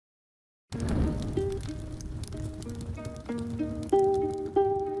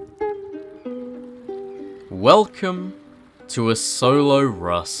Welcome to a solo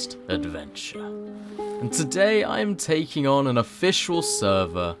Rust adventure. And today I am taking on an official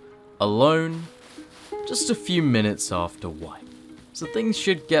server, alone, just a few minutes after wipe. So things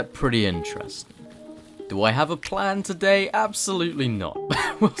should get pretty interesting. Do I have a plan today? Absolutely not.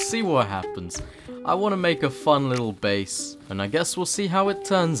 We'll see what happens. I want to make a fun little base, and I guess we'll see how it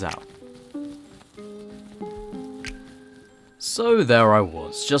turns out. So there I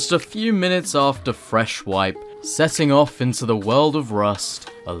was, just a few minutes after fresh wipe, setting off into the world of Rust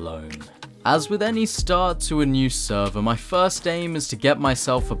alone. As with any start to a new server, my first aim is to get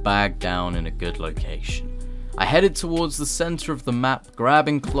myself a bag down in a good location. I headed towards the center of the map,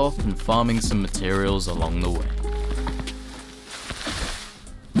 grabbing cloth and farming some materials along the way.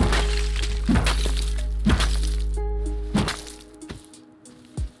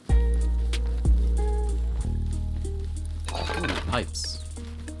 Pipes.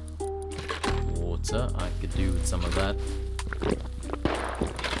 Water, I could do with some of that.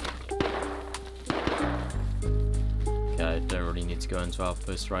 Okay, I don't really need to go into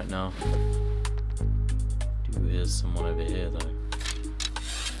outpost right now. Do hear someone over here though.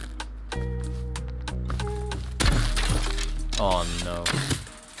 Oh no.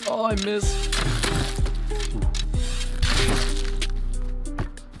 Oh, I missed.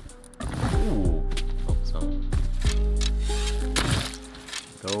 Ooh. Oh, someone.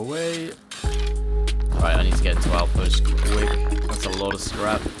 Go away. Alright, I need to get into outpost quick. That's a lot of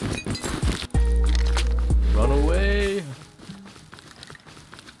scrap. Run away.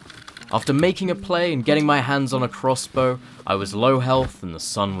 After making a play and getting my hands on a crossbow, I was low health and the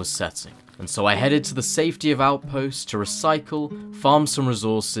sun was setting. And so I headed to the safety of outpost to recycle, farm some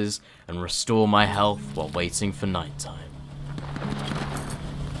resources, and restore my health while waiting for nighttime.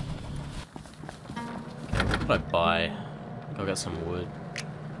 Okay, what did I buy? I think I'll get some wood.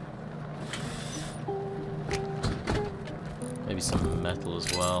 Maybe some metal as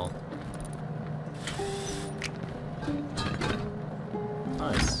well.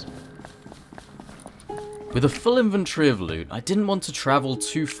 Nice. With a full inventory of loot, I didn't want to travel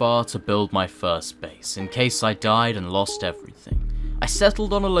too far to build my first base, in case I died and lost everything. I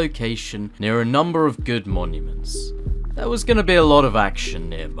settled on a location near a number of good monuments. There was going to be a lot of action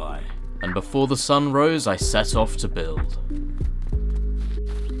nearby, and before the sun rose, I set off to build.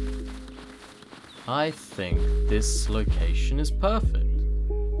 I think this location is perfect.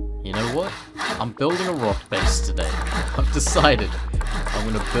 You know what? I'm building a rock base today. I've decided I'm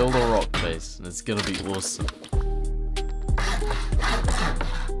gonna build a rock base, and it's gonna be awesome.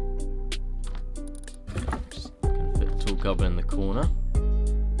 Just gonna fit a tool cupboard in the corner.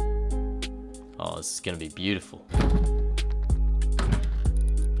 Oh, this is gonna be beautiful.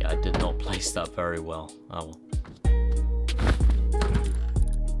 Yeah, I did not place that very well. Oh well.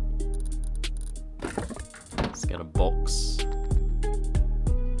 Let's get a box.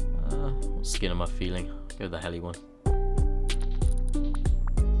 What skin am I feeling? Go the heli one.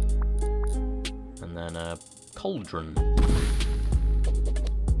 And then a cauldron.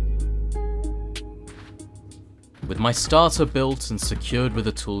 With my starter built and secured with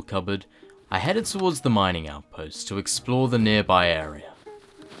a tool cupboard, I headed towards the mining outpost to explore the nearby area.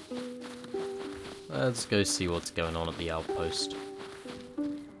 Let's go see what's going on at the outpost. Okay,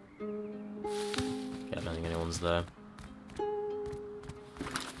 I don't think anyone's there.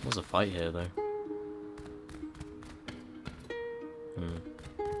 There's a fight here though.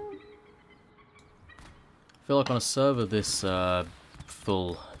 I feel like on a server this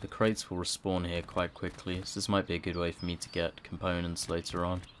full, the crates will respawn here quite quickly, so this might be a good way for me to get components later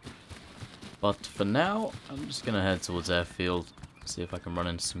on. But for now, I'm just gonna head towards airfield, see if I can run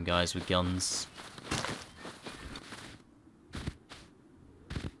into some guys with guns.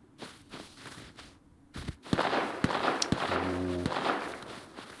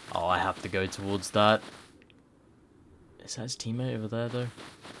 Oh, I have to go towards that. Is that his teammate over there, though?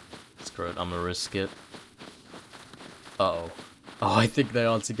 Screw it, I'm gonna risk it. Uh-oh. Oh, I think they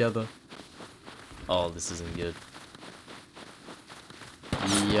are together. Oh, this isn't good.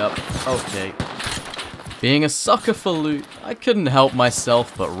 Yep, okay. Being a sucker for loot, I couldn't help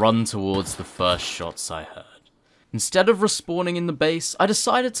myself but run towards the first shots I heard. Instead of respawning in the base, I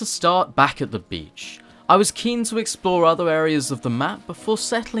decided to start back at the beach. I was keen to explore other areas of the map before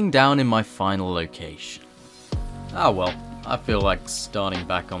settling down in my final location. Ah well, I feel like starting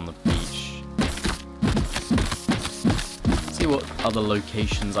back on the beach. See what other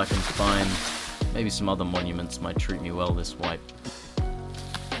locations I can find. Maybe some other monuments might treat me well this wipe.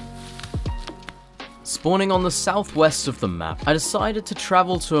 Spawning on the southwest of the map, I decided to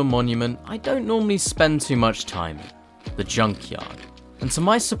travel to a monument I don't normally spend too much time in, the junkyard. And to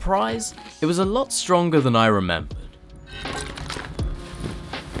my surprise, it was a lot stronger than I remembered.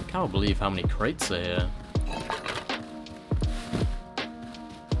 I can't believe how many crates are here.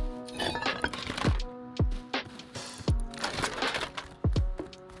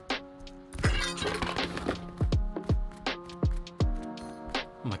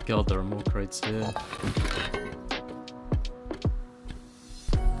 Oh my god, there are more crates here.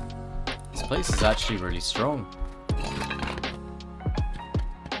 This place is actually really strong.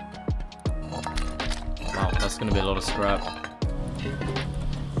 Wow, that's gonna be a lot of scrap.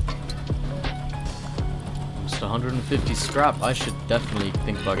 Almost 150 scrap. I should definitely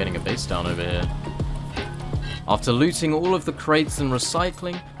think about getting a base down over here. After looting all of the crates and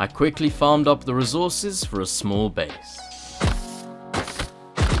recycling, I quickly farmed up the resources for a small base.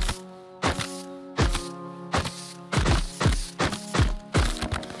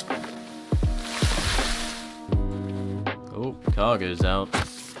 Oh, cargo's out.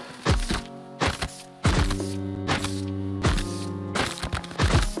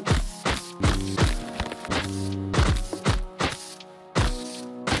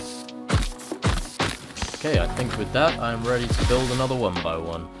 Okay, I think with that, I'm ready to build another one by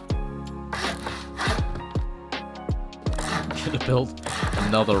one. Could have built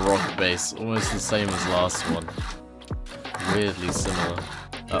another rock base, almost the same as last one. Weirdly similar.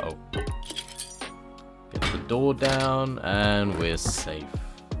 Uh-oh. Get the door down, and we're safe.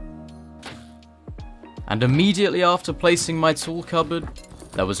 And immediately after placing my tool cupboard,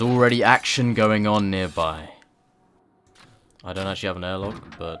 there was already action going on nearby. I don't actually have an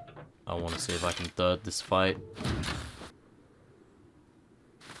airlock, but I want to see if I can third this fight.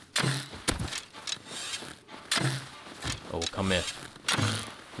 Oh, come here.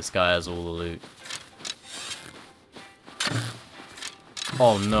 This guy has all the loot.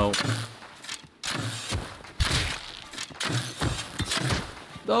 Oh no.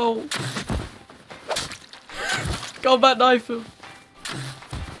 No! Combat knife him!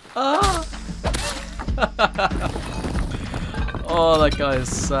 Ah! Oh, that guy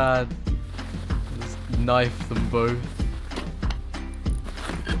is sad. Just knife them both.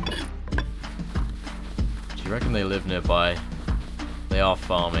 Do you reckon they live nearby? They are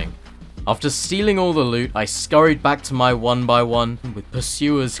farming. After stealing all the loot, I scurried back to my 1x1 with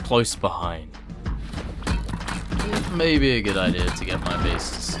pursuers close behind. It may be a good idea to get my base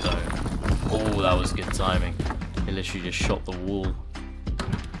to stone. Oh, that was good timing. He literally just shot the wall.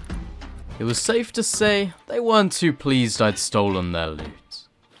 It was safe to say they weren't too pleased I'd stolen their loot.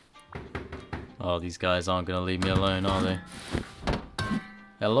 Oh, these guys aren't gonna leave me alone, are they?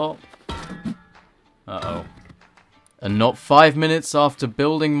 Hello? Uh-oh. And not 5 minutes after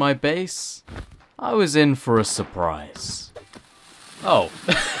building my base, I was in for a surprise. Oh.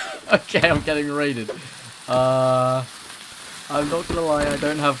 Okay, I'm getting raided. I'm not gonna lie, I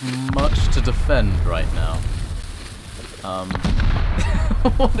don't have much to defend right now.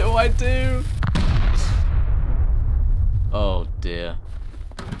 What do I do? Oh dear.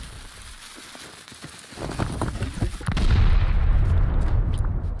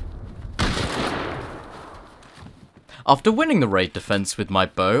 After winning the raid defense with my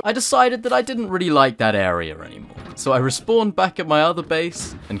bow, I decided that I didn't really like that area anymore. So I respawned back at my other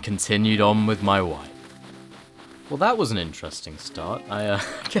base and continued on with my wife. Well, that was an interesting start. I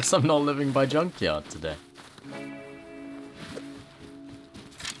guess I'm not living by junkyard today.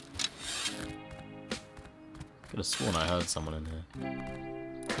 Could have sworn I heard someone in here.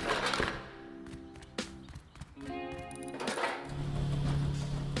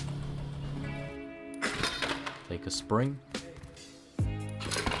 Take a spring.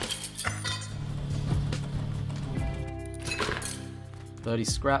 $30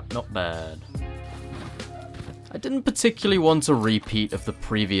 scrap, not bad. I didn't particularly want a repeat of the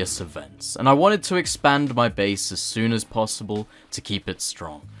previous events, and I wanted to expand my base as soon as possible to keep it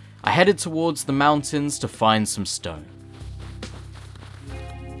strong. I headed towards the mountains to find some stone.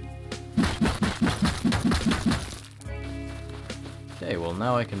 Okay, well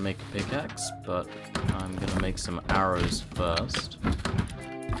now I can make a pickaxe, but I'm gonna make some arrows first.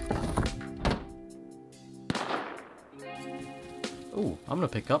 Ooh, I'm gonna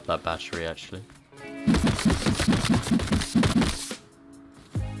pick up that battery actually.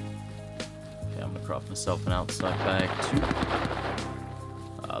 Okay, I'm gonna craft myself an outside bag too.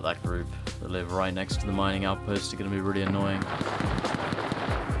 That group that live right next to the mining outpost are going to be really annoying.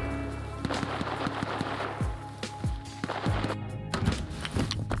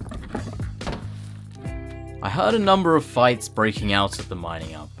 I heard a number of fights breaking out at the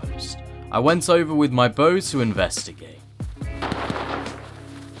mining outpost. I went over with my bow to investigate.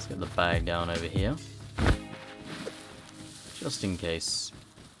 Let's get the bag down over here. just in case.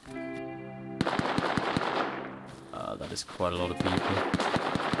 That is quite a lot of people.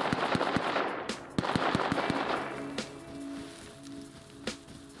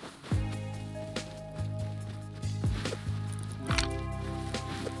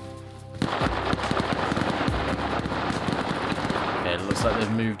 Okay, it looks like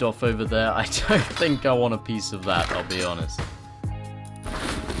they've moved off over there. I don't think I want a piece of that, I'll be honest.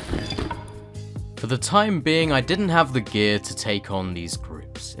 For the time being, I didn't have the gear to take on these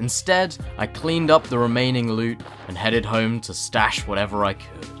groups. Instead, I cleaned up the remaining loot and headed home to stash whatever I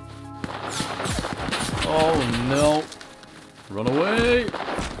could. Oh no! Run away!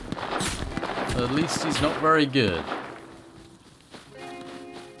 At least he's not very good.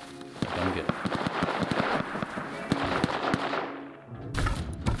 I'm good.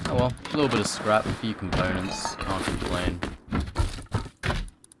 Oh well, a little bit of scrap, a few components, can't complain.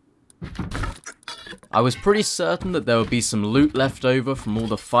 I was pretty certain that there would be some loot left over from all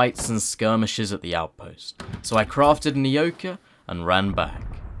the fights and skirmishes at the outpost, so I crafted an Ioka and ran back.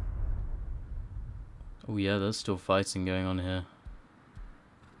 Oh yeah, there's still fighting going on here.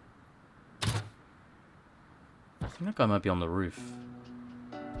 I think that guy might be on the roof.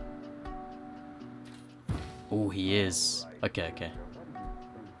 Oh, he is. Okay.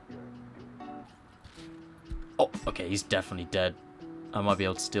 Oh, okay, he's definitely dead. I might be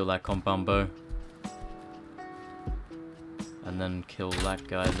able to steal that compound bow. And then kill that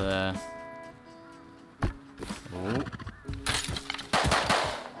guy there. Oh.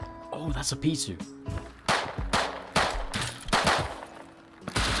 Oh, that's a P2.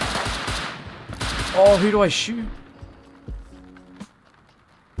 Oh, who do I shoot?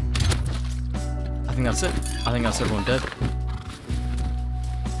 I think that's it. I think that's everyone dead.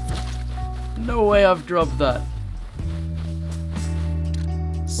 No way I've dropped that.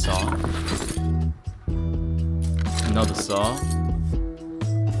 Saw. Another saw.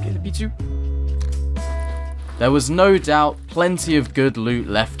 Okay, the B2. There was no doubt plenty of good loot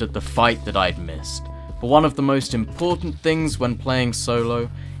left at the fight that I'd missed, but one of the most important things when playing solo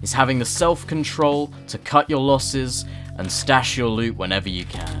is having the self-control to cut your losses and stash your loot whenever you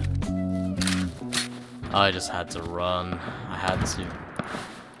can. I just had to run. I had to.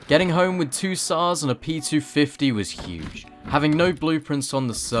 Getting home with 2 SARs and a P250 was huge. Having no blueprints on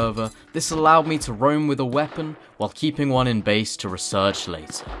the server, this allowed me to roam with a weapon while keeping one in base to research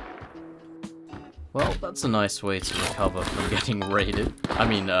later. Well, that's a nice way to recover from getting raided. I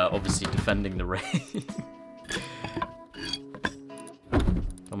mean, obviously defending the raid.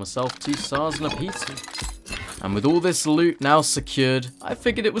 Got myself 2 SARs and a P2. And with all this loot now secured, I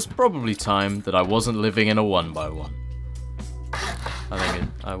figured it was probably time that I wasn't living in a 1x1. I think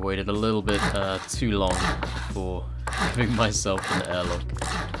I waited a little bit too long before giving myself an airlock.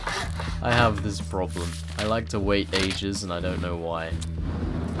 I have this problem. I like to wait ages and I don't know why.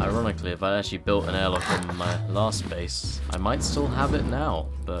 Ironically, if I actually built an airlock on my last base, I might still have it now,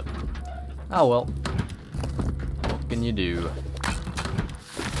 but oh well. What can you do?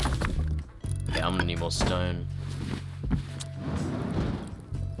 Okay, I'm gonna need more stone.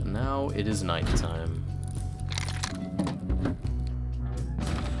 And now it is night time.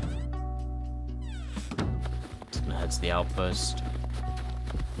 Head to the outpost.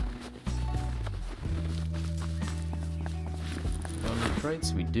 Got any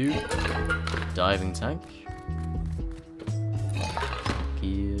crates? We do. Diving tank.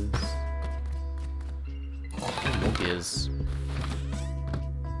 Gears. More gears.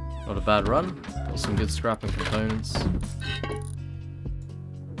 Not a bad run. Got some good scrap and components.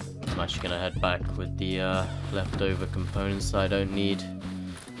 I'm actually gonna head back with the leftover components that I don't need.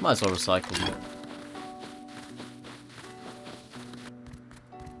 Might as well recycle them.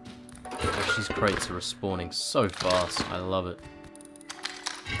 These crates are respawning so fast, I love it.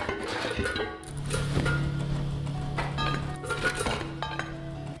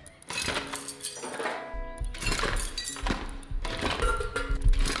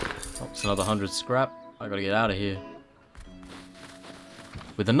 Oh, it's another 100 scrap. I gotta get out of here.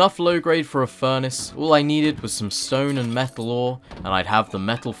 With enough low grade for a furnace, all I needed was some stone and metal ore, and I'd have the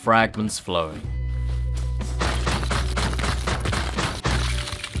metal fragments flowing.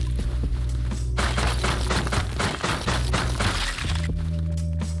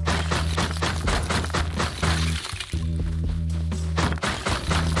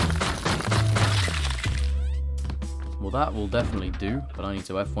 That will definitely do, but I need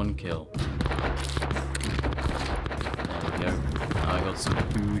to F1 kill. There we go. Now I got some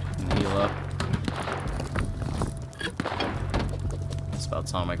food and heal up. It's about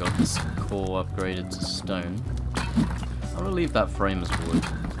time I got this core upgraded to stone. I'm gonna leave that frame as wood.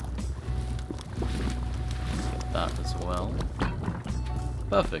 that as well.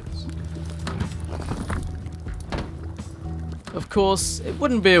 Perfect. Of course, it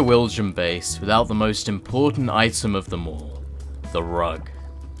wouldn't be a WILLJUM base without the most important item of them all, the rug.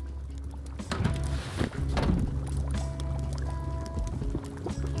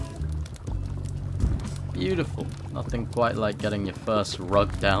 Beautiful. Nothing quite like getting your first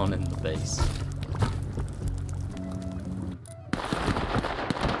rug down in the base.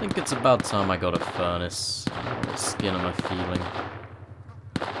 I think it's about time I got a furnace. What skin am I feeling?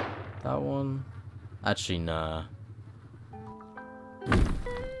 That one? Actually, nah.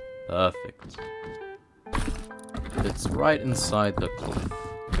 Perfect. It's right inside the cloth.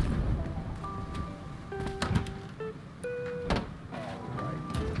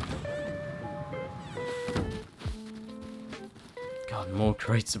 God, more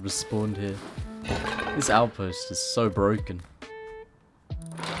crates have respawned here. This outpost is so broken.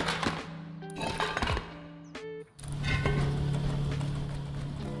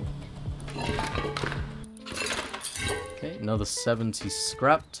 Okay, another 70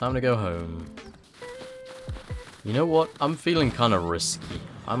 scrap. Time to go home. You know what? I'm feeling kind of risky.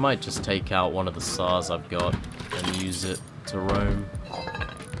 I might just take out one of the SARs I've got and use it to roam.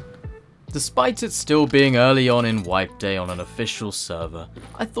 Despite it still being early on in Wipe Day on an official server,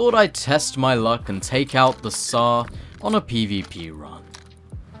 I thought I'd test my luck and take out the SAR on a PvP run.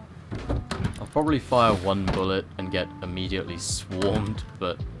 I'll probably fire one bullet and get immediately swarmed,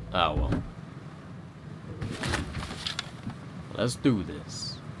 but oh well. Let's do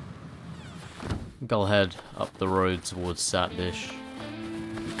this. I think I'll head up the road towards Satdish.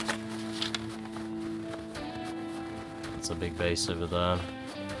 That's a big base over there.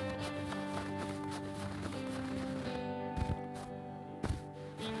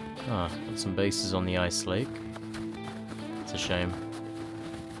 Ah, got some bases on the ice lake. It's a shame.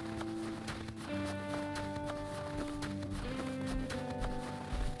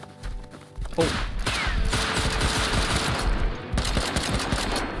 Oh!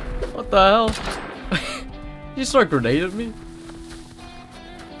 What the hell? You start grenade at me?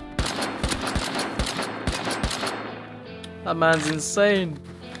 That man's insane.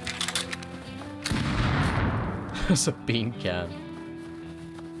 There's a bean can.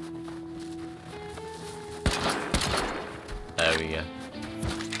 There we go.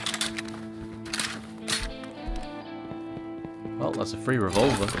 Well, that's a free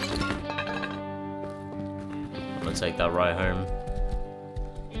revolver. I'm gonna take that right home.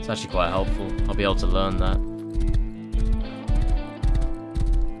 It's actually quite helpful. I'll be able to learn that.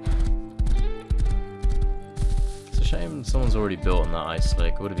 It's a shame someone's already built on that ice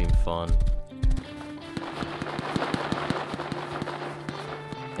lake. It would have been fun.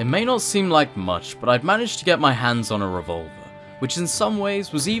 It may not seem like much, but I'd managed to get my hands on a revolver, which in some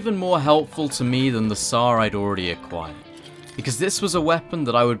ways was even more helpful to me than the SAR I'd already acquired, because this was a weapon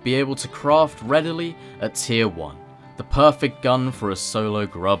that I would be able to craft readily at tier 1, the perfect gun for a solo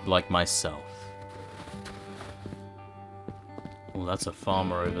grub like myself. Oh, that's a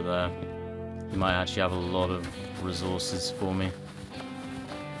farmer over there. He might actually have a lot of resources for me.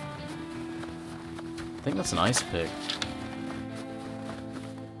 I think that's an ice pick.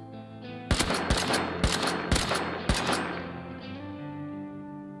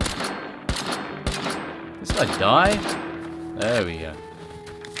 Did I die? There we go.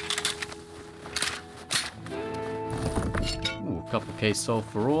 Ooh, a couple K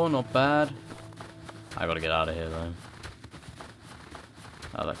sulfur ore, not bad. I gotta get out of here though.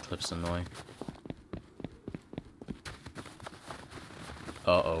 Oh, that clip's annoying.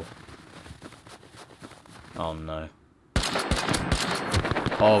 Uh-oh. Oh no.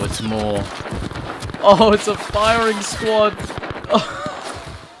 Oh, it's more. Oh, it's a firing squad!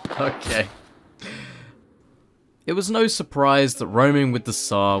 Okay. It was no surprise that roaming with the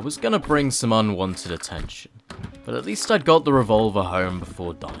SAR was gonna bring some unwanted attention, but at least I'd got the revolver home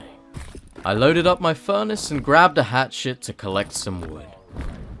before dying. I loaded up my furnace and grabbed a hatchet to collect some wood.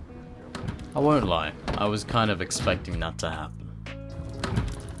 I won't lie, I was kind of expecting that to happen.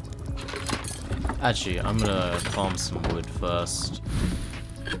 Actually, I'm gonna farm some wood first,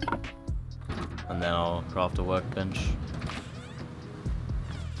 and then I'll craft a workbench.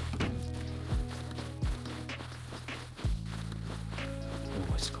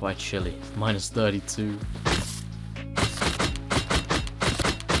 It's quite chilly. Minus 32.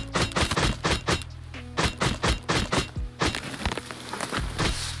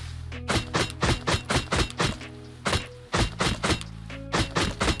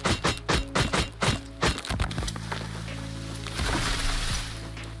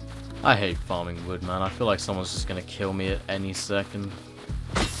 I hate farming wood, man. I feel like someone's just gonna kill me at any second.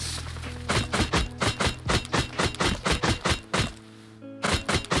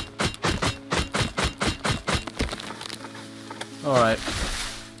 Alright,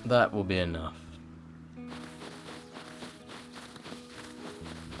 that will be enough.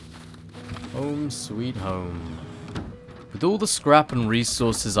 Home sweet home. With all the scrap and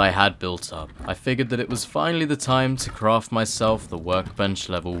resources I had built up, I figured that it was finally the time to craft myself the workbench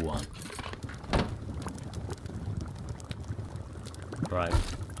level 1. Right,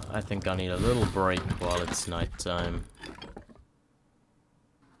 I think I need a little break while it's nighttime.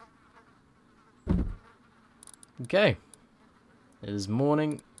 Okay, it is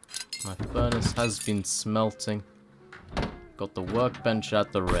morning. My furnace has been smelting. Got the workbench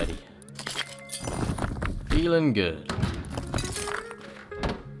at the ready. Feeling good.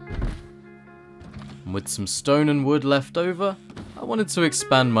 And with some stone and wood left over, I wanted to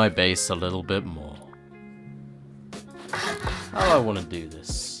expand my base a little bit more. How do I want to do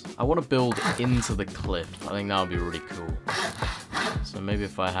this? I want to build into the cliff. I think that would be really cool. So maybe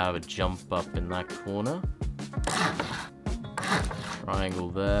if I have a jump up in that corner. Triangle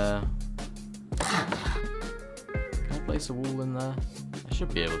there. Can I place a wall in there? I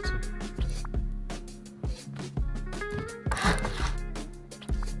should be able to.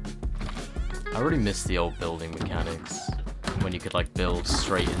 I really miss the old building mechanics. When you could like build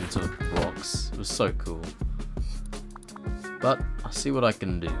straight into rocks. It was so cool. But I'll see what I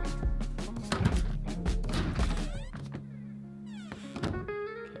can do. Okay,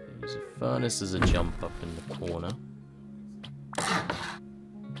 use a furnace as a jump up in the corner.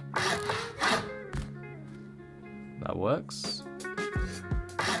 That works.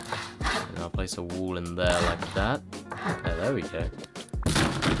 And I'll place a wall in there like that. Yeah, there we go.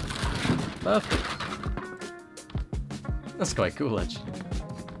 Perfect. That's quite cool, actually.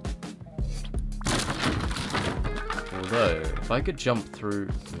 Although, if I could jump through...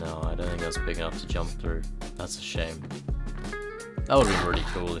 No, I don't think that's big enough to jump through. That's a shame. That would be really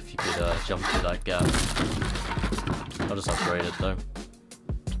cool if you could jump through that gap. I'll just upgrade it, though.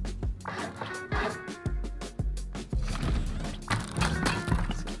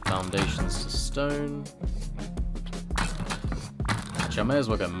 Foundations to stone. Actually, I may as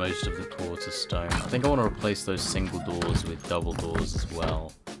well get most of the core to stone. I think I want to replace those single doors with double doors as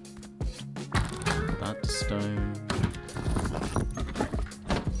well. That to stone.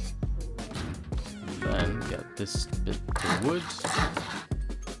 And then get this bit of wood.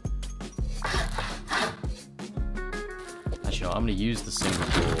 Actually, no, I'm going to use the single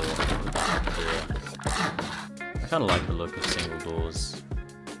door with that up here. I kind of like the look of single doors.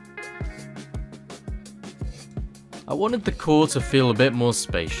 I wanted the core to feel a bit more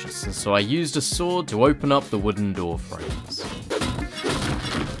spacious, and so I used a sword to open up the wooden door frames.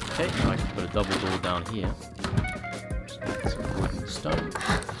 Okay, now I can put a double door down here. Just get some wood and stone.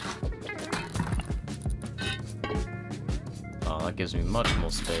 Oh, that gives me much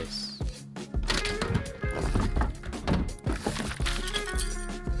more space.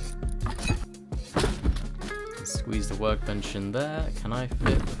 Squeeze the workbench in there. Can I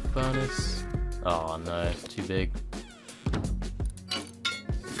fit the furnace? Oh no, too big.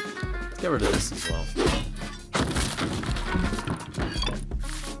 Let's get rid of this as well.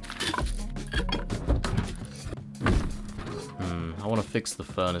 I want to fix the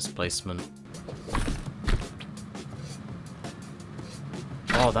furnace placement.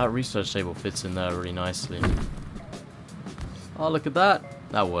 Oh, that research table fits in there really nicely. Oh, look at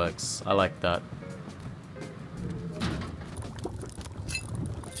that. That works. I like that.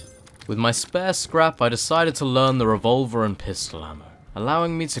 With my spare scrap, I decided to learn the revolver and pistol ammo,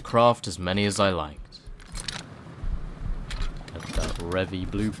 allowing me to craft as many as I liked. Get that Revy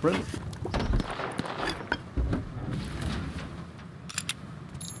blueprint.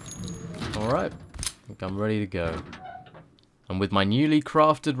 Alright, I think I'm ready to go. And with my newly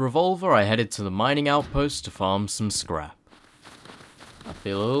crafted revolver, I headed to the mining outpost to farm some scrap. I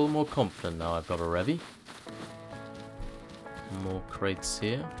feel a little more confident now I've got a Revy. More crates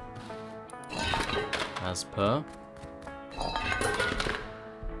here. As per.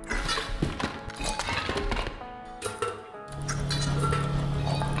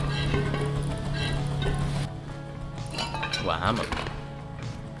 What hammer?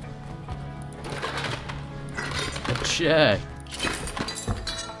 A chair.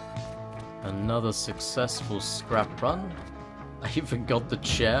 Another successful scrap run. I even got the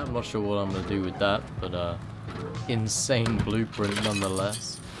chair. I'm not sure what I'm gonna do with that, but insane blueprint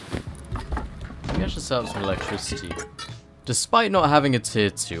nonetheless. Maybe I should set up some electricity. Despite not having a tier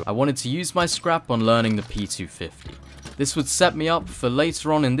 2, I wanted to use my scrap on learning the P250. This would set me up for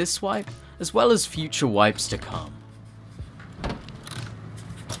later on in this wipe, as well as future wipes to come. I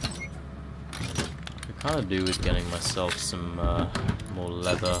kind of do with getting myself some more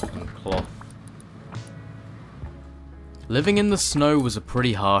leather and cloth. Living in the snow was a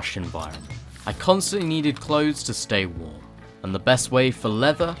pretty harsh environment. I constantly needed clothes to stay warm, and the best way for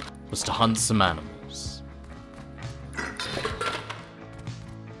leather was to hunt some animals.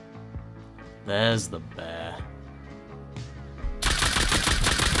 There's the bear.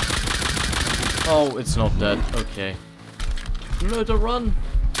 Oh, it's not dead. Okay. No, to run!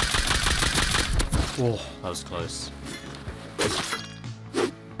 Oh, that was close.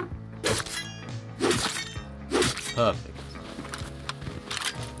 Perfect.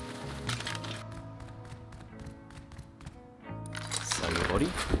 Slam your body.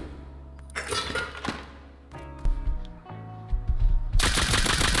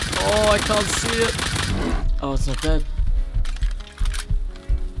 Oh, I can't see it! Oh, it's not dead.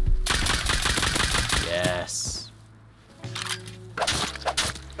 Yes.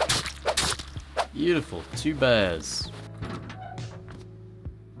 Beautiful. 2 bears.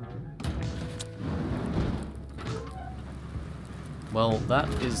 Well, that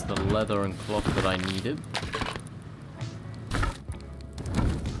is the leather and cloth that I needed.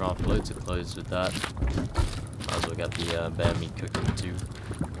 Craft loads of clothes with that. Might as well get the bear meat cooking too.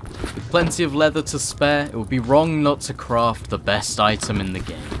 With plenty of leather to spare, it would be wrong not to craft the best item in the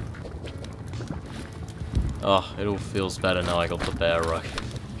game. Oh, it all feels better now I got the bear rug.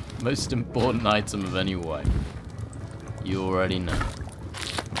 Most important item of any way. You already know.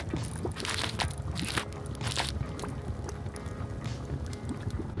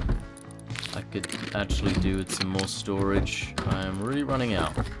 I could actually do with some more storage. I am really running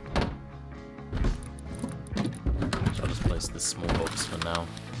out. So I'll just place this small box for now.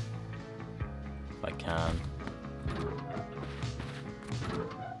 If I can.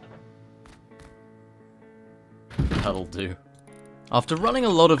 That'll do. After running a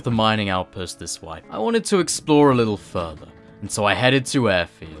lot of the mining outpost this wipe, I wanted to explore a little further, and so I headed to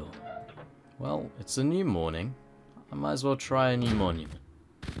Airfield. Well, it's a new morning. I might as well try a new monument.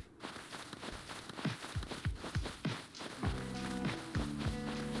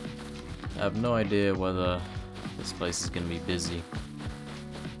 I have no idea whether this place is going to be busy.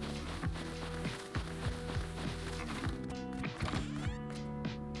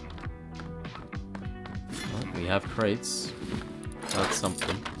 Well, we have crates. That's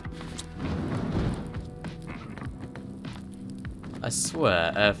something. I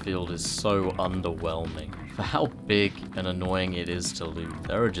swear, Airfield is so underwhelming. For how big and annoying it is to loot,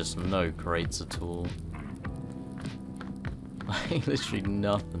 there are just no crates at all. Like, literally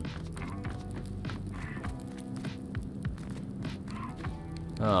nothing.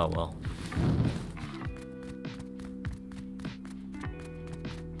 Oh well.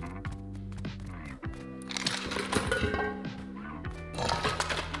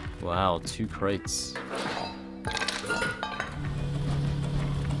 Wow, 2 crates.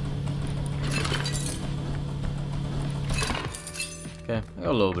 Okay, I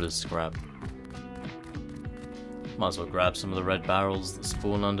got a little bit of scrap. Might as well grab some of the red barrels that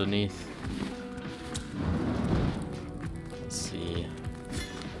spawn underneath. Let's see.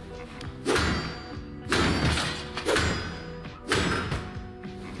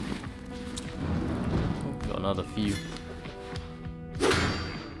 Oh, got another few.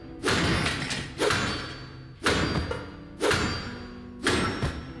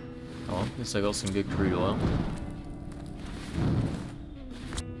 At least I got some good crude oil.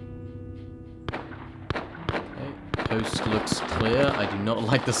 Okay, coast looks clear. I do not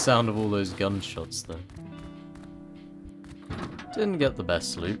like the sound of all those gunshots though. Didn't get the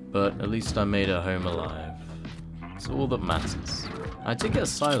best loot, but at least I made it home alive. It's all that matters. I did get a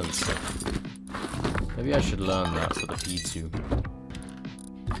silencer. Maybe I should learn that for the P2.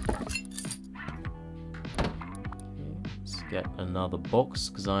 Get another box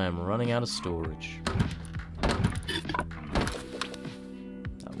because I am running out of storage. That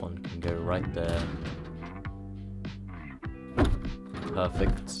one can go right there.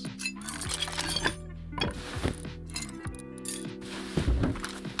 Perfect.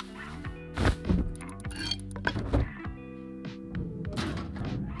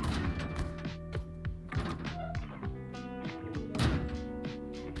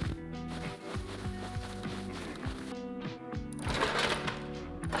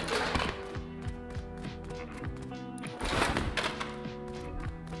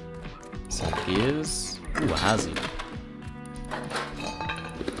 Gears. Ooh, a hazy. I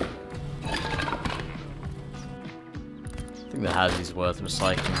think the hazy's worth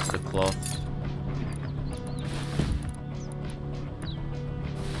recycling for the cloth.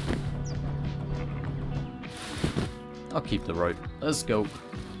 I'll keep the rope. Let's go.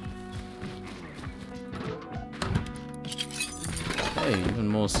 Okay, Okay, even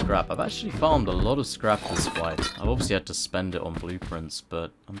more scrap. I've actually farmed a lot of scrap this fight. I've obviously had to spend it on blueprints,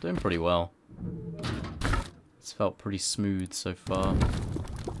 but I'm doing pretty well. It's felt pretty smooth so far.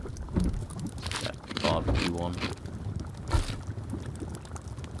 That barbecue one.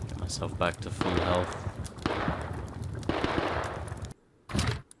 Get myself back to full health.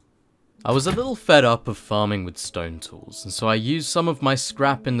 I was a little fed up of farming with stone tools, and so I used some of my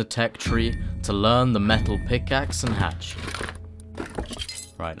scrap in the tech tree to learn the metal pickaxe and hatchet.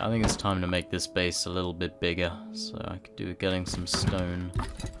 Right, I think it's time to make this base a little bit bigger, so I could do with getting some stone.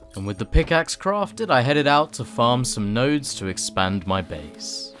 And with the pickaxe crafted, I headed out to farm some nodes to expand my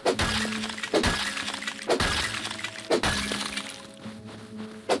base.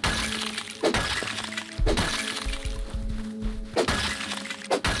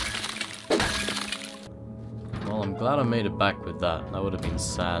 Well, I'm glad I made it back with that. That would have been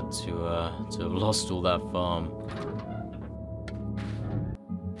sad to have lost all that farm.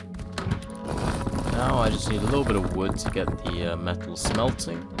 Now I just need a little bit of wood to get the metal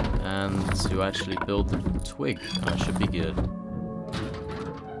smelting, and to actually build the twig. That should be good.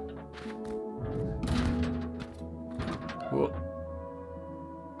 Whoa.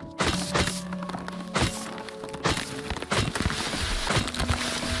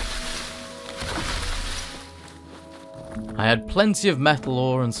 I had plenty of metal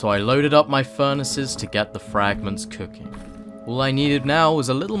ore, and so I loaded up my furnaces to get the fragments cooking. All I needed now was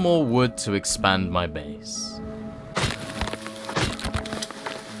a little more wood to expand my base.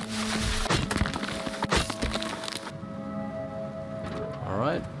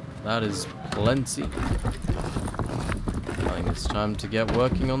 Alright, that is plenty. I think it's time to get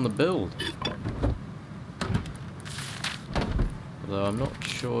working on the build. Although I'm not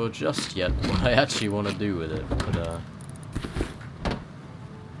sure just yet what I actually want to do with it, but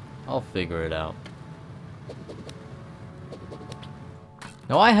I'll figure it out.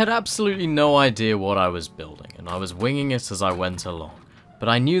 Now, I had absolutely no idea what I was building, and I was winging it as I went along. But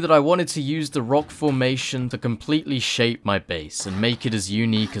I knew that I wanted to use the rock formation to completely shape my base and make it as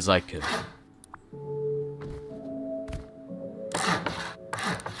unique as I could.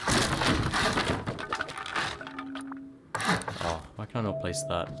 Oh, why can I not place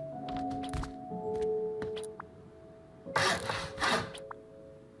that?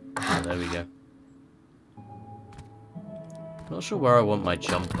 Oh, there we go. Not sure where I want my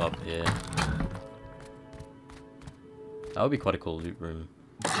jump up here. That would be quite a cool loot room.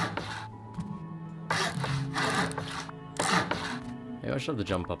 Maybe I should have the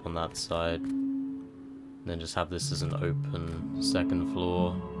jump up on that side. And then just have this as an open second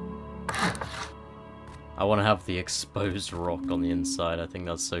floor. I want to have the exposed rock on the inside. I think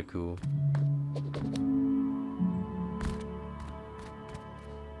that's so cool.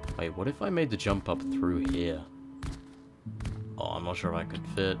 Wait, what if I made the jump up through here? Oh, I'm not sure if I could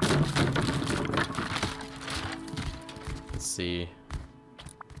fit. Let's see.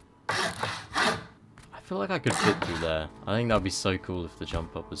 I feel like I could fit through there. I think that'd be so cool if the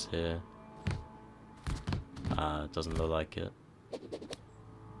jump up was here. It doesn't look like it.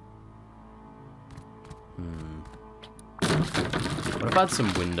 What if I had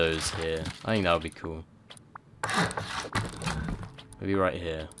some windows here? I think that would be cool. Maybe right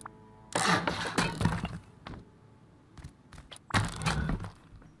here.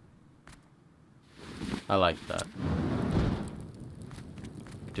 I like that.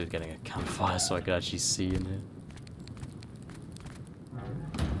 Could do with getting a campfire so I could actually see in here.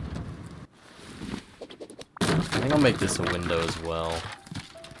 I think I'll make this a window as well.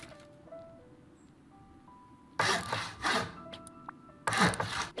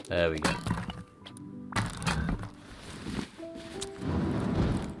 There we go.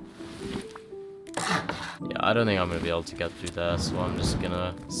 Yeah, I don't think I'm going to be able to get through there, so I'm just going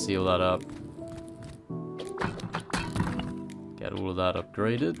to seal that up. Get all of that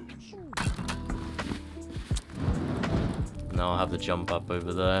upgraded. Now I'll have the jump up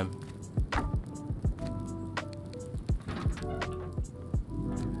over there.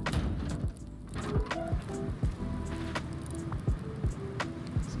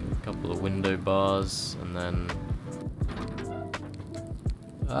 A couple of window bars, and then...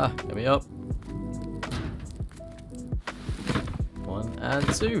 get me up. 1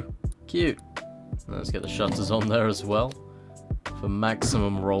 and 2. Cute. And let's get the shutters on there as well, for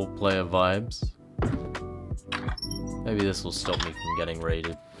maximum role-player vibes. Maybe this will stop me from getting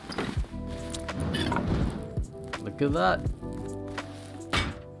raided. Look at that.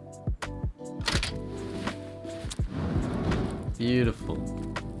 Beautiful.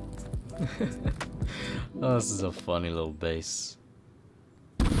 Oh, this is a funny little base.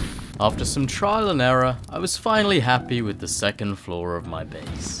 After some trial and error, I was finally happy with the second floor of my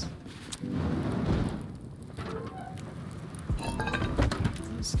base.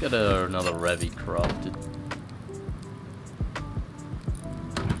 Let's get another Revy crafted.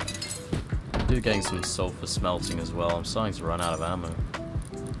 Getting some sulfur smelting as well. I'm starting to run out of ammo.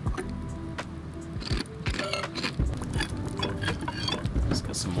 Let's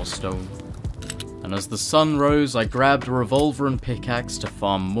get some more stone. And as the sun rose, I grabbed a revolver and pickaxe to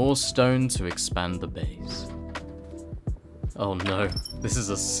farm more stone to expand the base. Oh no, this is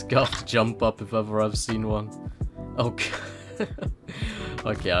a scuffed jump up if ever I've seen one. Oh,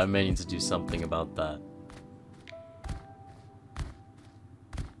 okay, I may need to do something about that.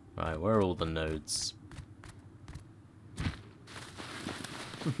 Right, where are all the nodes?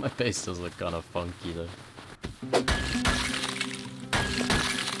 My base does look kind of funky though.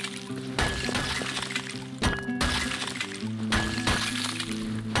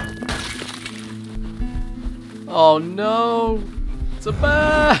 Oh no! It's a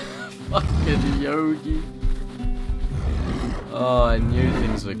bear! Fucking Yogi. Oh, I knew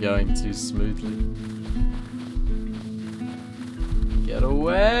things were going too smoothly. Get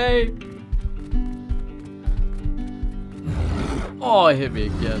away! Oh, it hit me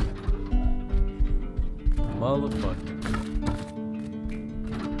again. Motherfucker.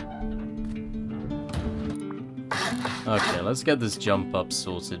 Okay, let's get this jump up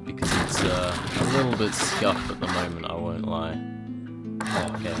sorted because it's a little bit scuffed at the moment, I won't lie.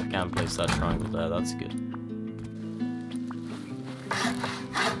 Oh, okay, I can place that triangle there, that's good.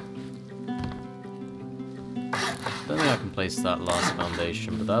 Don't think I can place that last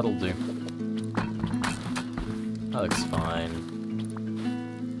foundation, but that'll do. That looks fine.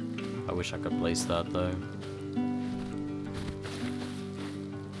 I wish I could place that though.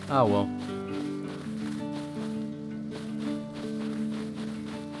 Oh well.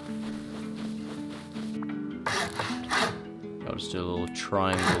 I'll just do a little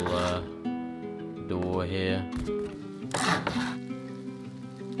triangle door here.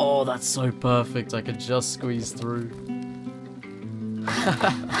 Oh, that's so perfect. I could just squeeze through.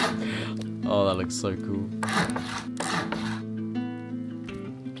 Oh, that looks so cool.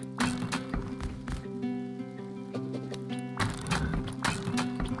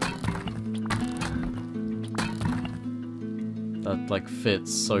 That like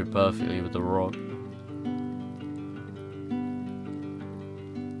fits so perfectly with the rock.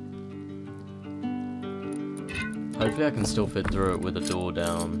 Hopefully I can still fit through it with a door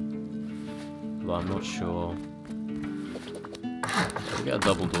down, but I'm not sure. We got a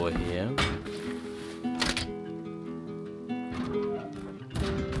double door here.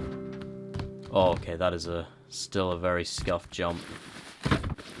 Oh, okay, that is still a very scuffed jump.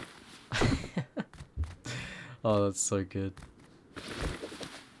 Oh, that's so good.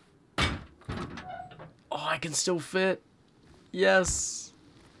 Oh, I can still fit. Yes,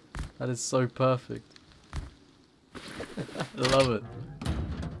 that is so perfect. I love it.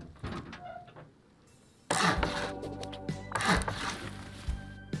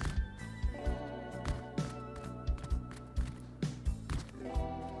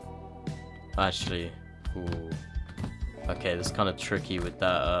 Actually, ooh. Okay, that's kind of tricky with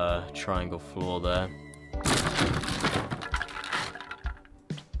that triangle floor there.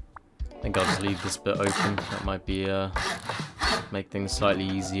 I think I'll just leave this bit open. That might be make things slightly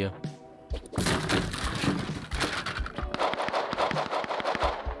easier.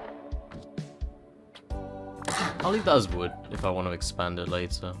 I'll leave that as wood if I want to expand it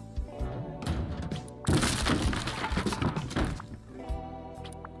later.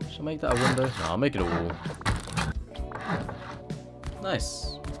 Should I make that a window? No, I'll make it a wall.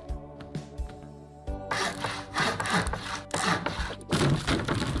 Nice.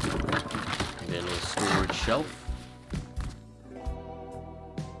 Maybe a little storage shelf.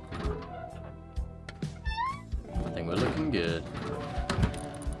 I think we're looking good.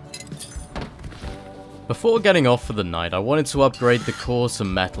 Before getting off for the night, I wanted to upgrade the core to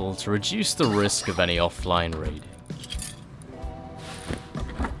metal to reduce the risk of any offline raiding.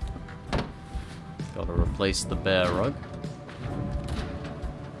 Gotta replace the bear rug.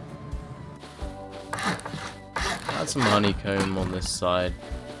 Add some honeycomb on this side,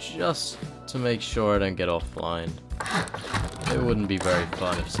 just to make sure I don't get offline. It wouldn't be very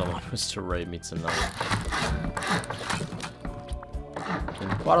fun if someone was to raid me tonight. It's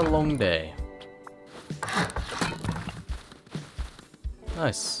been quite a long day.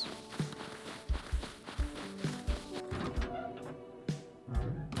 Nice.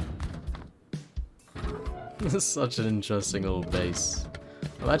 This is such an interesting little base.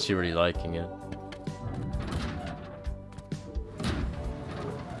 I'm actually really liking it.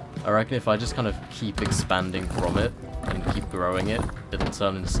 I reckon if I just kind of keep expanding from it and keep growing it, it'll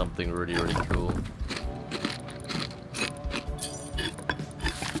turn into something really, really cool.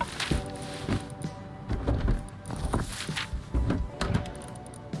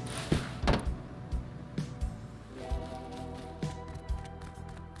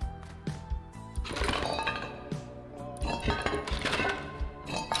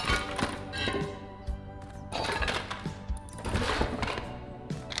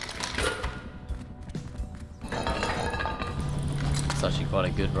 It's actually quite a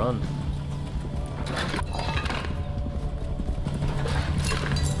good run.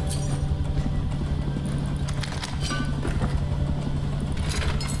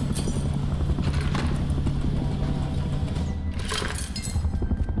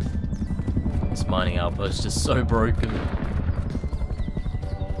 This mining outpost is just so broken.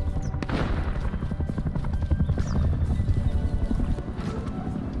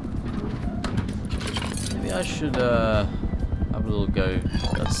 Maybe I should have a little go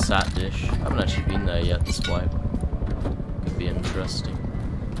at Sat Dish. I haven't actually been there yet this wipe. Could be interesting.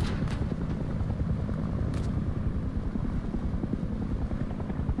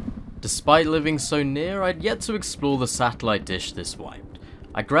 Despite living so near, I'd yet to explore the satellite dish this wipe.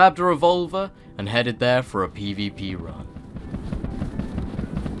 I grabbed a revolver and headed there for a PvP run.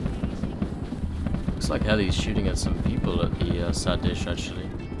 Looks like Heli's shooting at some people at the Sat Dish actually.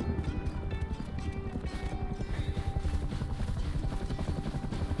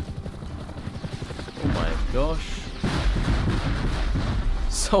 Gosh.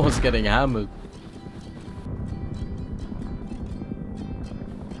 Someone's getting hammered.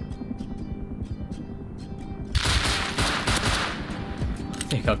 I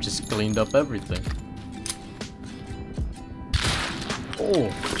think I've just cleaned up everything.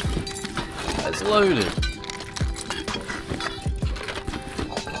 Oh, it's loaded.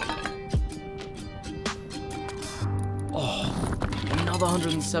 Oh, another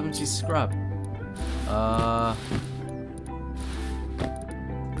 170 scrap.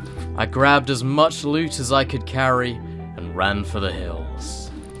 I grabbed as much loot as I could carry and ran for the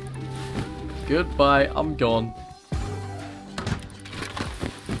hills. Goodbye, I'm gone.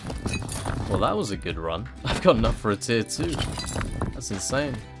 Well, that was a good run. I've got enough for a tier 2. That's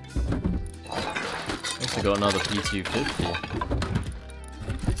insane. Also got another P250.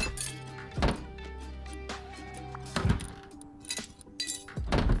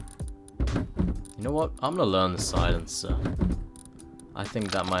 You know what? I'm gonna learn the silencer. I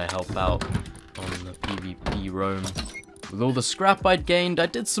think that might help out on the PvP roam. With all the scrap I'd gained, I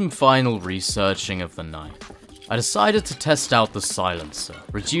did some final researching of the night. I decided to test out the silencer,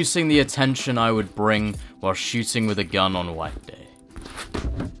 reducing the attention I would bring while shooting with a gun on White Day.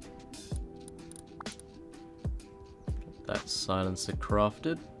 That silencer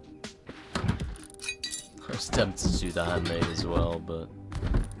crafted. I was tempted to do the handmade as well, but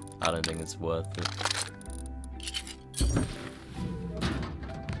I don't think it's worth it.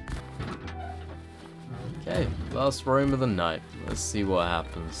 Okay, last roam of the night. Let's see what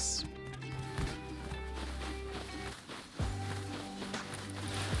happens.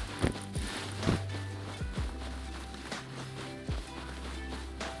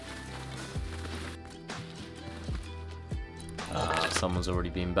 Someone's already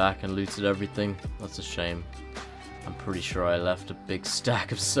been back and looted everything. That's a shame. I'm pretty sure I left a big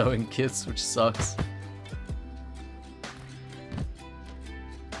stack of sewing kits, which sucks.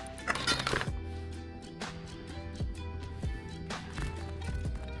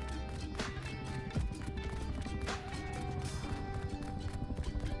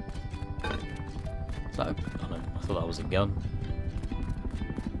 Oh no, I thought that was a gun.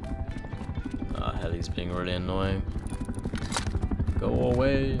 Ah, Heli's being really annoying. Go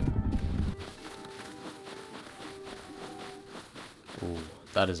away. Ooh,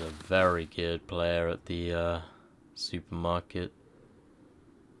 that is a very good player at the supermarket.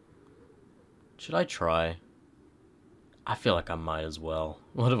 Should I try? I feel like I might as well.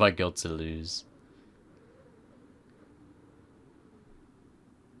 What have I got to lose?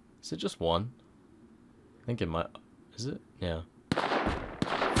 Is it just one? I think it might... Is it? Yeah.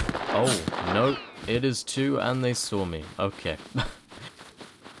 Oh, no. It is two and they saw me. Okay.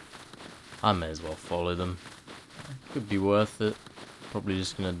 I may as well follow them. Could be worth it. Probably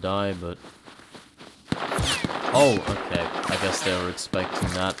just gonna die, but... Oh, okay. I guess they were expecting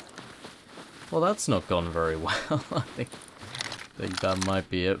that. Well, that's not gone very well. I think that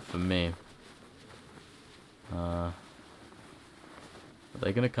might be it for me. Are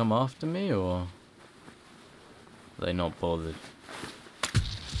they gonna come after me, or... Are they not bothered?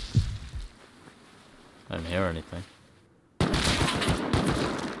 I don't hear anything.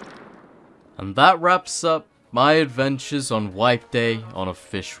 And that wraps up my adventures on Wipe Day on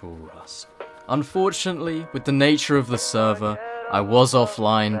Official Rust. Unfortunately, with the nature of the server, I was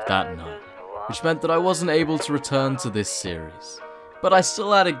offline that night, which meant that I wasn't able to return to this series. But I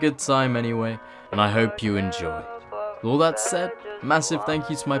still had a good time anyway, and I hope you enjoyed. With all that said, massive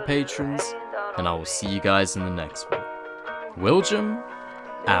thank you to my patrons, and I will see you guys in the next one. WILLJUM,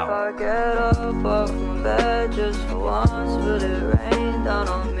 out. If I get up off my bed just for once, will it rain down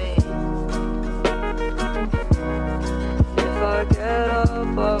on me? If I get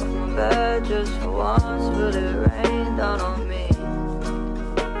up off my bed just for once, will it rain down on me?